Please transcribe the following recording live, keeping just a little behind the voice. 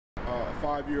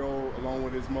5-year-old, along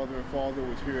with his mother and father,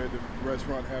 was here at the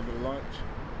restaurant having lunch.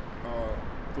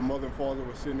 The mother and father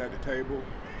were sitting at the table.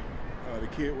 The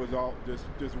kid was out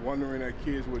just wondering as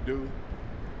kids would do.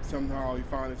 Somehow he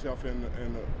found himself in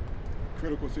a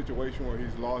critical situation where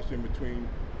he's lodged in between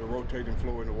the rotating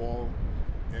floor and the wall,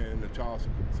 and the child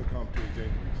succumbed to his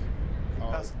injuries.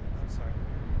 I'm sorry.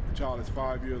 The child is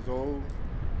 5 years old.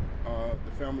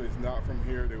 The family is not from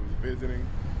here. They was visiting.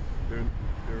 They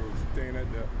were staying at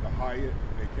the Hyatt,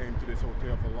 and they came to this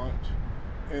hotel for lunch,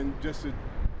 and just to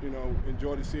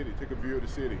enjoy the city, take a view of the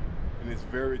city. And it's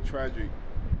very tragic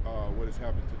what has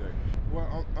happened today.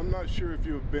 Well, I'm not sure if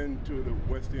you've been to the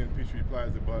West End Peachtree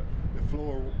Plaza, but the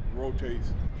floor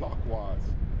rotates clockwise.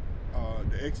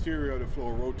 The exterior of the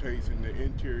floor rotates and the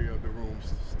interior of the room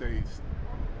stays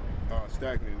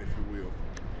stagnant, if you will.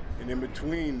 And in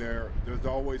between there's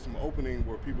always some opening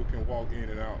where people can walk in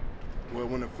and out. Well,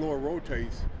 when the floor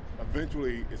rotates,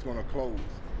 eventually it's going to close.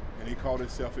 And he caught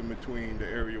himself in between the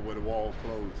area where the wall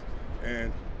closed.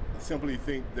 And I simply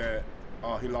think that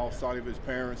he lost sight of his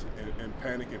parents and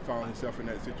panicked and found himself in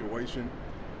that situation.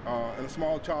 And a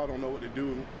small child don't know what to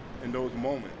do in those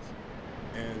moments.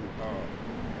 And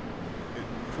it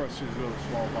crushed his little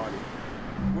small body.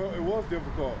 Well, it was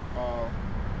difficult,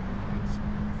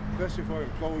 especially for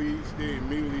employees. They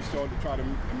immediately started to try to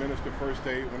administer first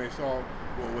aid when they saw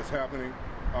what was happening.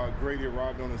 Grady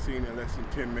arrived on the scene in less than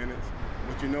 10 minutes.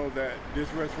 But you know that this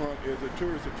restaurant is a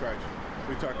tourist attraction.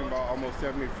 We're talking about almost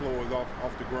 70 floors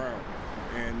off the ground.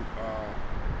 And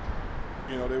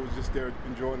they was just there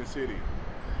enjoying the city.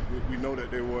 We know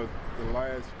that they were the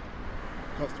last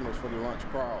customers for the lunch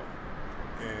crowd,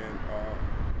 and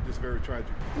just very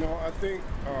tragic. I think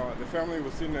the family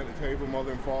was sitting at the table,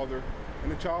 mother and father,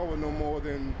 and the child was no more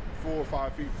than 4 or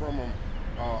 5 feet from them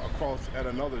across at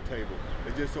another table.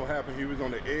 It just so happened he was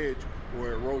on the edge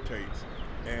where it rotates,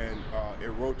 and it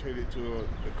rotated to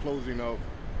the closing of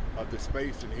the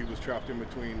space, and he was trapped in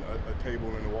between a table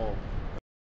and the wall.